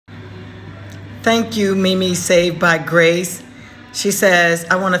Thank you, Mimi Saved by Grace. She says,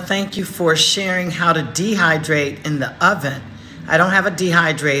 I want to thank you for sharing how to dehydrate in the oven. I don't have a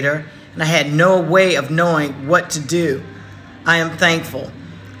dehydrator, and I had no way of knowing what to do. I am thankful.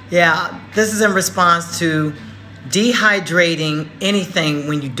 Yeah, this is in response to dehydrating anything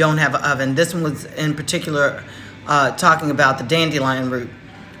when you don't have an oven. This one was in particular talking about the dandelion root.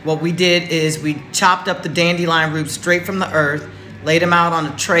 What we did is we chopped up the dandelion roots straight from the earth, laid them out on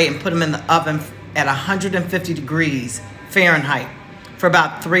a tray, and put them in the oven at 150 degrees Fahrenheit for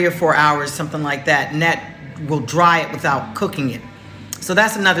about 3 or 4 hours, something like that. And that will dry it without cooking it. So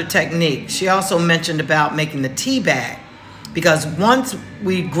that's another technique. She also mentioned about making the tea bag, because once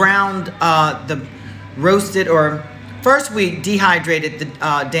we ground the roasted, or first we dehydrated the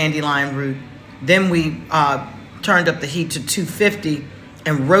dandelion root, then we turned up the heat to 250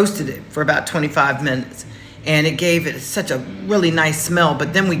 and roasted it for about 25 minutes. And it gave it such a really nice smell.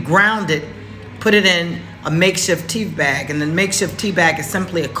 But then we ground it, put it in a makeshift tea bag. And the makeshift tea bag is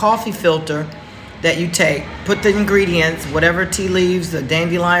simply a coffee filter that you take, put the ingredients, whatever tea leaves, the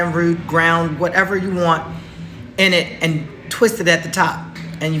dandelion root, ground, whatever you want in it, and twist it at the top.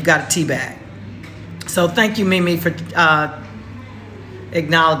 And you've got a tea bag. So thank you, Mimi, for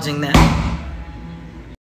acknowledging that.